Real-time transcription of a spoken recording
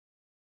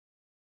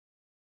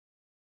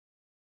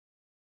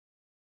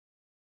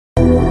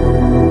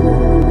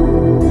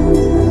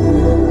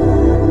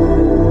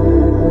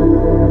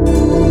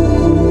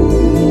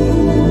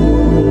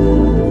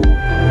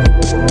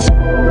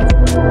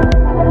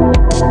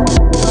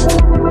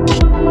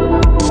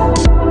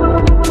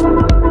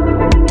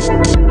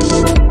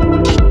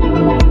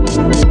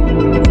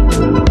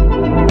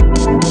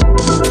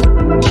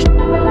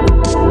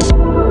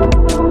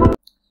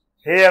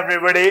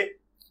everybody,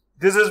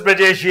 this is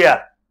Brajesh here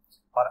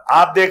और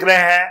आप देख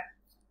रहे हैं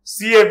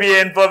CABA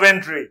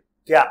इन्फोवेंट्री।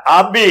 क्या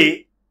आप भी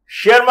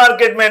शेयर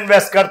मार्केट में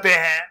इन्वेस्ट करते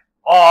हैं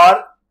और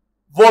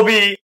वो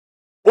भी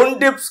उन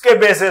टिप्स के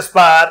बेसिस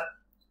पर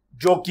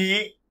जो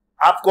कि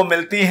आपको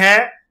मिलती हैं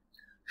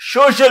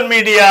सोशल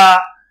मीडिया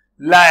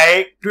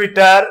लाइक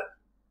ट्विटर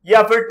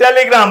या फिर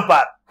टेलीग्राम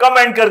पर?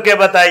 कमेंट करके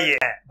बताइए।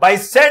 By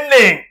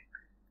sending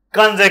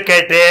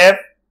consecutive,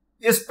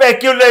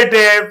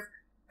 speculative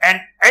and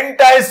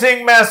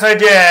enticing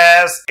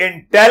messages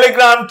in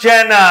Telegram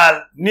channel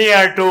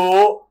near to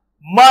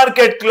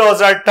market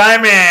closer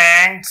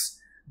timings,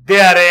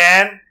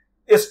 therein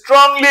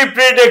strongly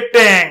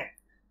predicting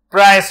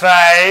price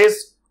rise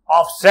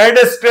of said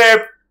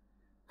script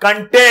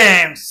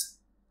contains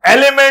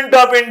element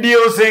of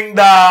inducing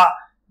the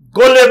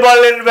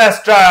gullible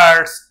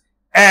investors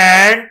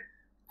and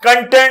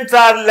contents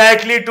are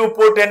likely to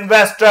put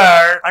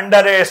investors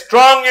under a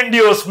strong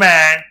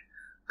inducement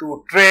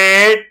to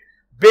trade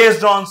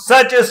based on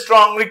such a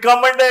strong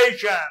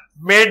recommendation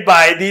made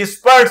by these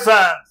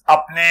persons।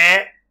 अपने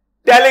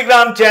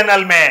Telegram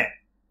channel में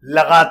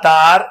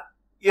लगातार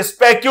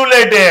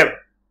speculative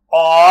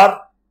और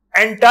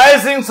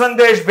एंटाइजिंग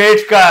संदेश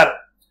भेजकर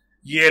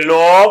ये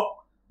लोग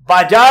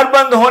बाजार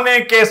बंद होने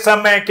के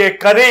समय के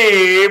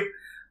करीब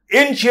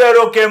इन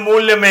शेयरों के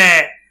मूल्य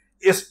में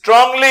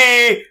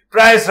स्ट्रांगली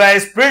प्राइस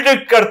राइज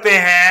प्रिडिक्ट करते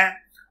हैं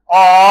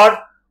और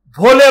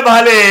भोले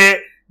भाले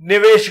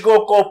निवेशकों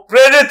को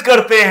प्रेरित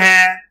करते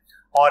हैं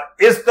और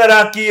इस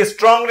तरह की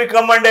स्ट्रांग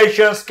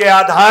रिकमेंडेशंस के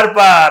आधार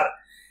पर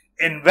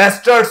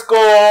इन्वेस्टर्स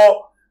को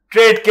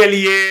ट्रेड के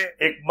लिए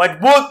एक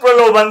मजबूत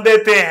प्रलोभन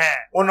देते हैं।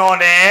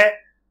 उन्होंने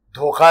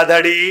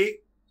धोखाधड़ी,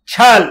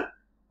 छल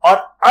और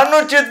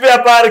अनुचित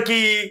व्यापार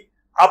की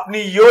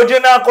अपनी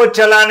योजना को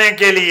चलाने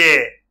के लिए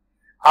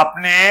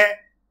अपने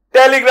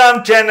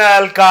टेलीग्राम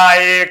चैनल का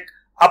एक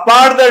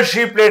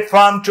अपारदर्शी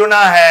प्लेटफॉर्म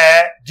चुना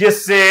है,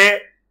 जिससे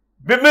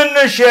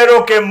विभिन्न शेयरों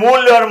के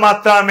मूल्य और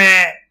मात्रा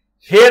में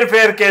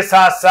हेरफेर के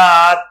साथ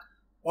साथ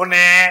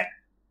उन्हें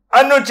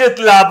अनुचित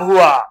लाभ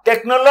हुआ।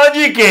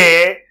 टेक्नोलॉजी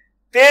के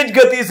तेज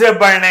गति से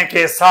बढ़ने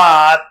के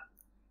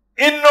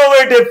साथ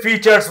इनोवेटिव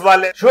फीचर्स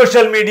वाले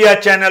सोशल मीडिया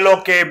चैनलों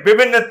के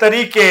विभिन्न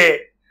तरीके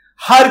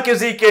हर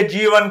किसी के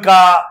जीवन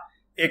का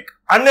एक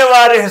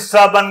अनिवार्य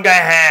हिस्सा बन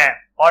गए हैं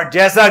और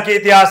जैसा कि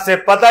इतिहास से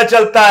पता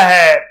चलता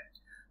है,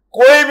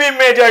 कोई भी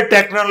मेजर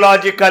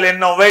टेक्नोलॉजिकल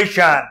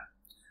इनोवेशन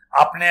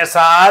अपने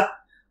साथ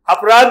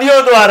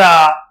अपराधियों द्वारा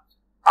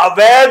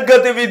अवैध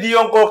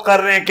गतिविधियों को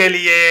करने के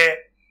लिए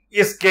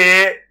इसके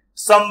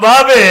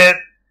संभावित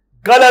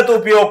गलत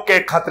उपयोग के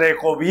खतरे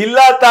को भी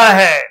लाता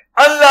है।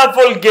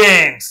 अनलॉफुल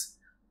गेन्स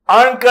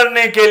अर्न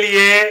करने के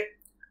लिए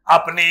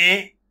अपनी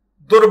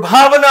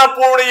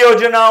दुर्भावनापूर्ण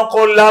योजनाओं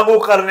को लागू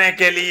करने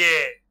के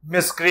लिए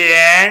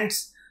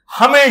मिसक्रिएंट्स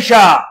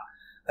हमेशा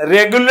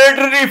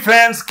रेगुलेटरी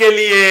फ्रेंड्स के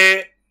लिए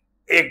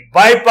एक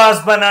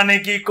बाईपास बनाने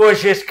की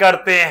कोशिश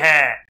करते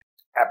हैं।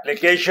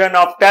 Application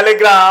of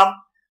Telegram,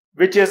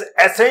 which is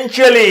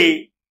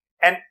essentially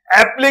an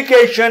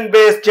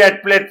application-based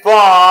chat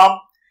platform,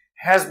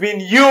 has been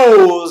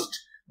used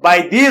by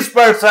these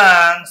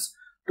persons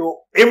to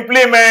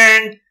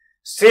implement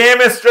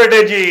same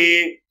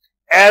strategy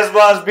as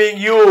was being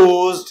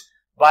used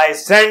by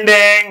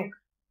sending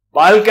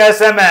bulk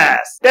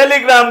SMS।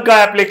 Telegram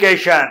का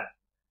application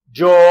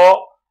जो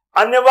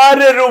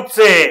अनिवार्य रूप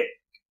से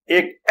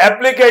एक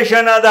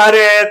एप्लीकेशन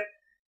आधारित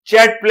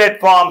chat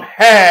platform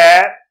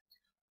है,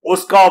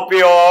 उसका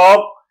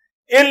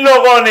उपयोग इन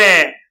लोगों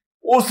ने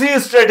उसी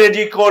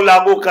स्ट्रेटेजी को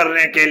लागू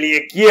करने के लिए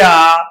किया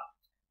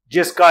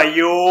जिसका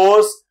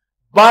यूज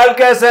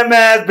बल्क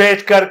SMS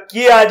भेजकर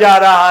किया जा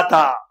रहा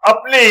था।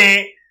 अपनी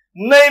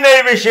नई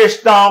नई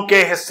विशेषताओं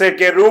के हिस्से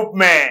के रूप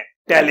में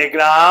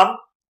टेलीग्राम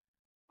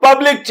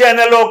पब्लिक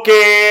चैनलों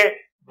के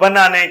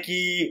बनाने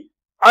की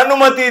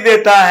अनुमति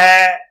देता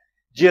है,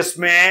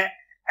 जिसमें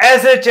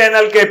ऐसे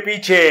चैनल के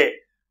पीछे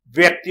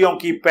व्यक्तियों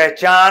की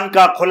पहचान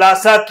का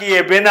खुलासा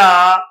किए बिना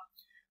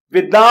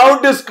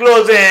without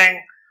disclosing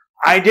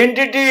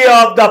identity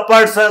of the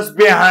persons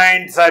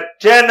behind such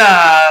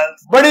channel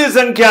बड़ी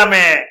संख्या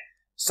में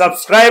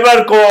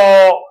सब्सक्राइबर को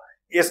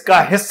इसका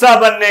हिस्सा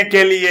बनने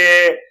के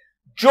लिए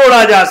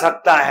जोड़ा जा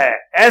सकता है।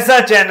 ऐसा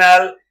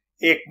चैनल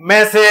एक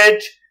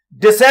मैसेज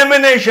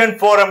डिसेमिनेशन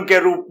फोरम के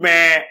रूप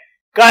में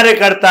कार्य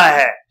करता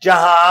है,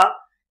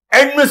 जहां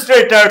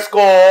एडमिनिस्ट्रेटर्स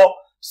को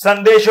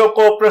संदेशों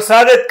को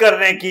प्रसारित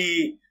करने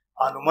की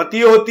अनुमति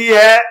होती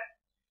है,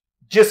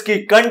 जिसकी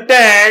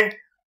कंटेंट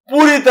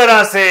पूरी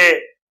तरह से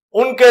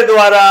उनके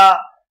द्वारा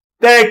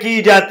तय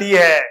की जाती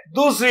है।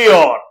 दूसरी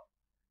ओर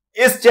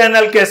इस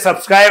चैनल के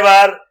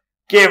सब्सक्राइबर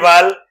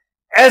केवल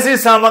ऐसी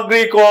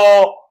सामग्री को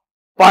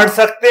पढ़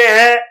सकते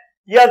हैं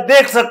या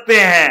देख सकते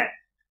हैं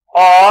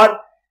और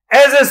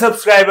ऐसे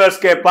सब्सक्राइबर्स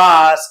के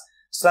पास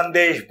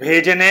संदेश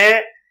भेजने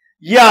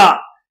या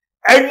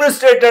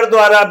एडमिनिस्ट्रेटर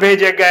द्वारा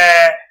भेजे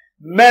गए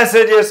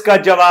मैसेजेस का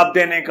जवाब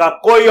देने का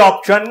कोई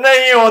ऑप्शन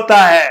नहीं होता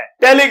है।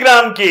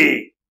 टेलीग्राम की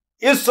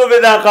इस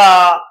सुविधा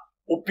का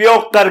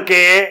उपयोग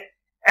करके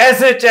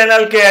ऐसे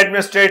चैनल के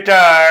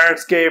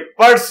एडमिनिस्ट्रेटर्स के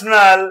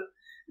पर्सनल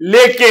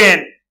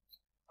लेकिन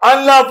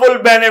अनलॉफुल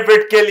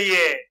बेनिफिट के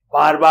लिए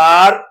बार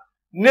बार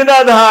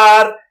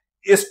निराधार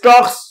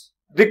स्टॉक्स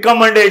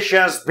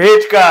रिकमेंडेशंस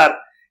भेजकर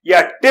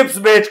या टिप्स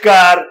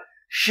भेजकर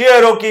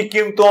शेयरों की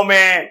कीमतों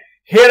में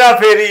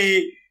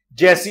हेराफेरी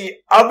जैसी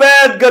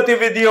अवैध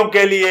गतिविधियों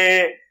के लिए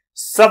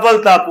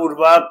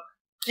सफलतापूर्वक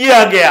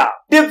किया गया।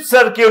 Tips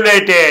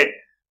circulated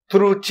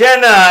through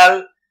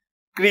channel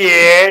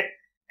create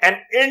an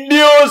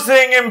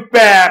inducing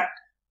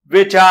impact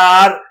which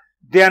are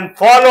then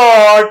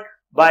followed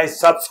by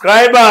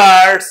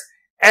subscribers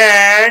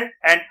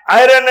and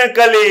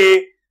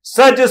ironically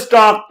such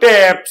stock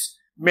tips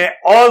may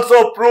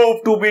also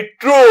prove to be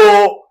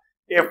true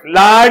if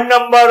large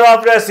number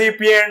of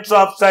recipients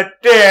of such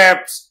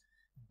tips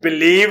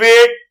believe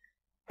it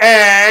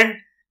and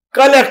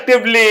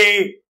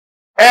collectively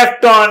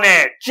act on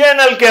it।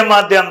 Channel के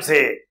माध्यम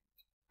से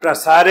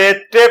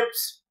प्रसारित tips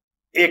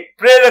एक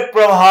प्रेरक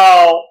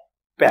प्रभाव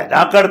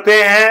पैदा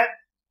करते हैं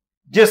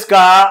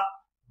जिसका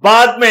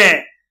बाद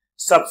में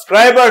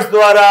सब्सक्राइबर्स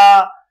द्वारा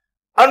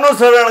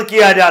अनुसरण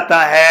किया जाता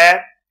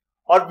है।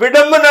 और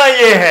विडंबना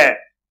यह है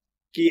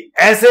कि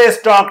ऐसे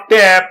स्टॉक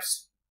टिप्स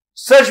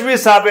सच भी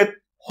साबित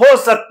हो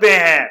सकते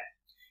हैं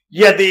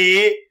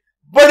यदि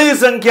बड़ी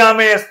संख्या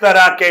में इस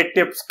तरह के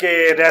टिप्स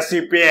के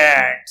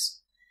रेसिपिएंट्स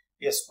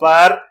इस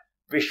पर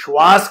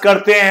विश्वास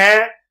करते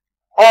हैं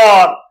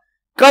और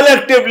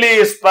कलेक्टिवली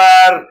इस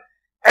पर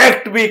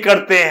एक्ट भी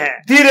करते हैं।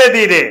 धीरे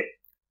धीरे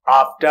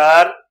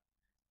आफ्टर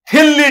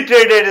थिनली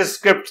ट्रेडेड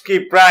स्क्रिप्ट की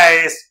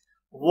प्राइस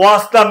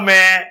वास्तव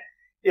में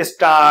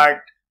स्टार्ट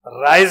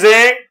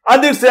राइजिंग।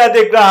 अधिक से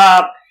अधिक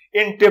ग्राहक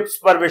इन टिप्स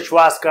पर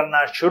विश्वास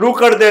करना शुरू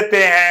कर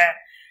देते हैं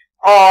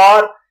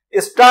और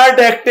स्टार्ट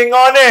एक्टिंग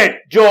ऑन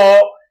इट,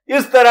 जो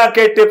इस तरह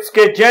के टिप्स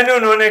के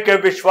जेन्युइन होने के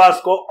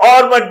विश्वास को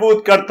और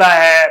मजबूत करता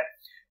है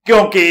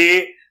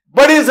क्योंकि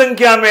बड़ी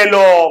संख्या में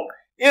लोग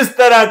इस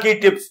तरह की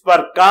टिप्स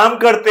पर काम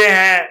करते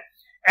हैं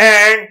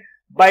and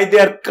by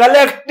their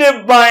collective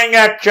buying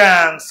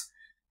actions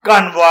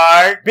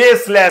convert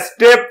baseless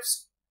tips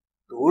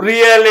to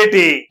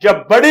reality।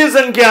 जब बड़ी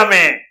संख्या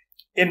में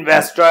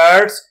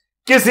इन्वेस्टर्स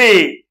किसी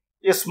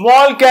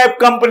स्मॉल कैप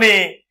कंपनी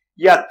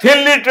या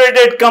थिनली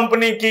ट्रेडेड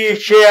कंपनी की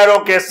शेयरों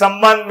के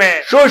संबंध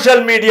में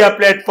सोशल मीडिया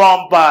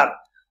प्लेटफॉर्म पर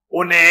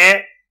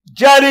उन्हें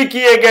जारी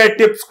किए गए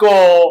टिप्स को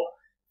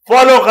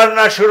फॉलो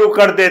करना शुरू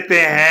कर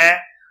देते हैं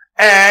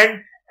and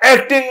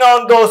acting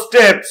on those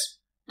tips,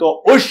 तो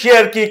उस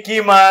शेयर की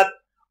कीमत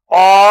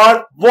और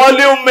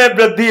वॉल्यूम में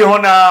वृद्धि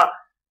होना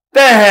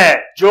तय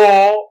है जो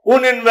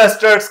उन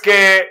इन्वेस्टर्स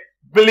के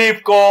बिलीफ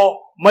को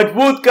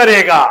मजबूत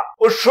करेगा।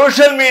 उस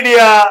सोशल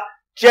मीडिया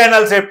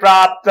चैनल से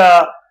प्राप्त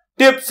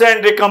टिप्स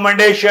एंड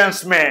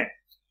रिकमेंडेशंस में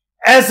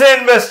ऐसे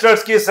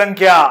इन्वेस्टर्स की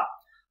संख्या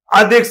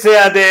अधिक से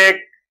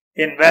अधिक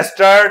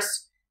इन्वेस्टर्स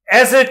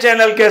ऐसे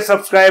चैनल के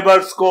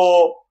सब्सक्राइबर्स को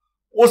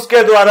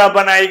उसके द्वारा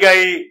बनाई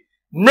गई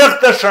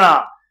नृत्यक्षणा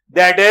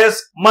दैट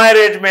इज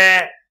मैरिज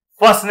में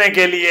फंसने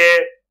के लिए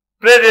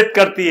प्रेरित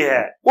करती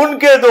है।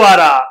 उनके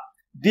द्वारा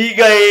दी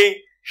गई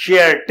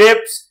शेयर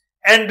टिप्स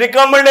एंड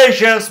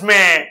रिकमेंडेशंस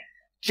में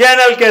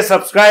चैनल के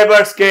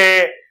सब्सक्राइबर्स के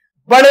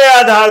बड़े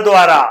आधार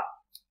द्वारा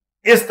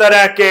इस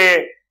तरह के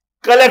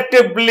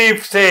कलेक्टिव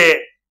बिलीफ से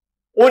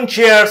उन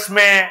शेयर्स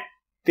में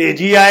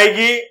तेजी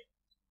आएगी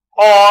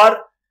और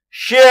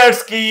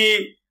शेयर्स की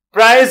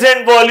प्राइस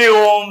एंड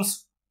वॉल्यूम्स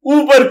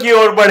ऊपर की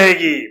ओर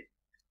बढ़ेगी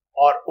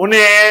और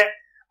उन्हें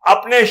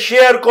अपने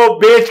शेयर को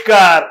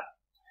बेचकर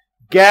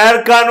गैर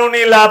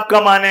कानूनी लाभ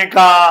कमाने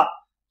का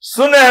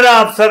सुनहरा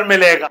अवसर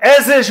मिलेगा।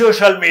 ऐसे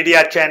सोशल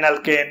मीडिया चैनल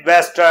के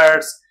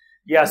इन्वेस्टर्स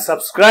या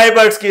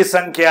सब्सक्राइबर्स की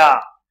संख्या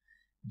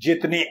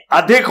जितनी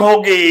अधिक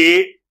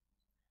होगी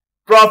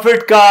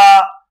प्रॉफिट का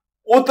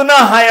उतना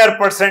हायर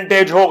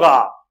परसेंटेज होगा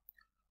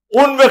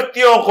उन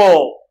व्यक्तियों को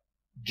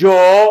जो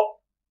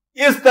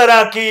इस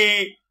तरह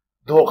की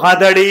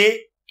धोखाधड़ी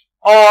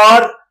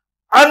और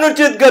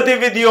अनुचित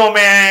गतिविधियों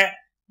में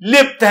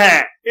लिप्त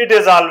हैं। It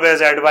is always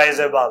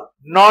advisable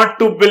not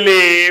to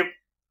believe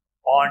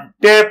on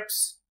tips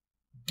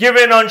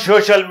given on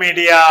social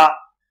media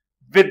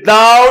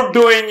without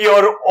doing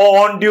your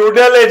own due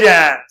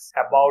diligence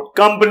about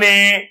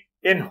company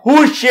in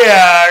whose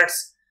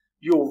shares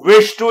you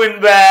wish to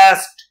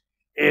invest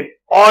in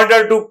order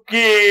to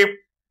keep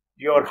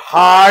your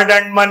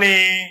hard-earned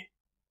money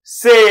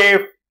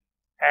safe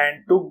and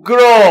to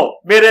grow।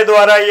 मेरे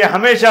द्वारा ये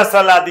हमेशा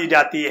सलाह दी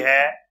जाती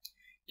है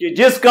कि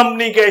जिस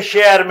company के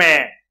शेयर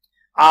में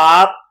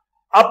आप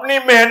अपनी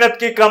मेहनत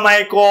की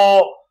कमाई को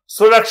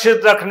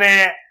सुरक्षित रखने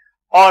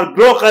और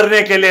ग्रो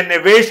करने के लिए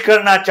निवेश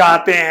करना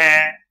चाहते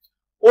हैं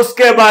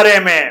उसके बारे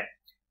में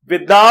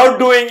without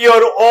doing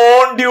your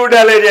own due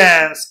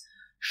diligence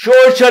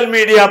social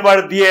media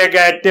पर दिए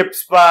गए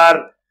टिप्स पर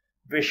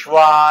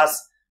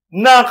विश्वास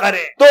न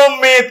करें। तो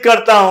उम्मीद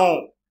करता हूं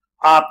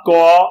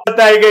आपको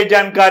बताई गई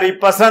जानकारी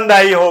पसंद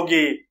आई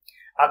होगी।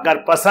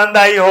 अगर पसंद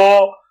आई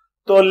हो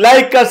तो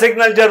लाइक का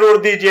सिग्नल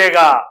जरूर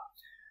दीजिएगा।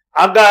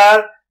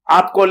 अगर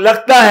आपको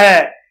लगता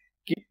है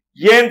कि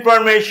ये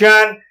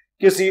इंफॉर्मेशन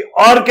किसी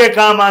और के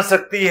काम आ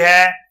सकती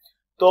है,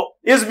 तो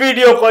इस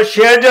वीडियो को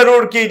शेयर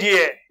जरूर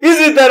कीजिए।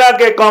 इसी तरह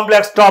के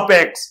कॉम्प्लेक्स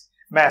टॉपिक्स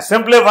मैं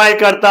सिंप्लीफाई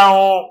करता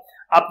हूं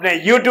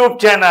अपने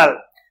YouTube चैनल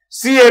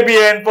CAB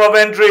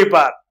इन्फोवेंट्री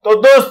पर। तो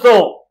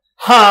दोस्तों,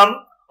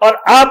 हम और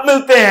आप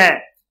मिलते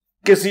हैं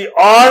किसी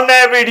और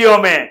नए वीडियो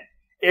में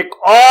एक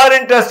और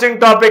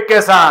इंटरेस्टिंग टॉपिक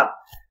के साथ।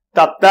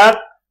 तब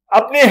तक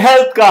अपनी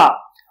हेल्थ का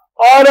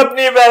और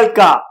अपनी वेल्थ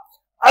का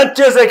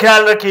अच्छे से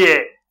ख्याल रखिए।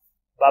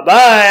 Bye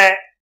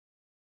bye.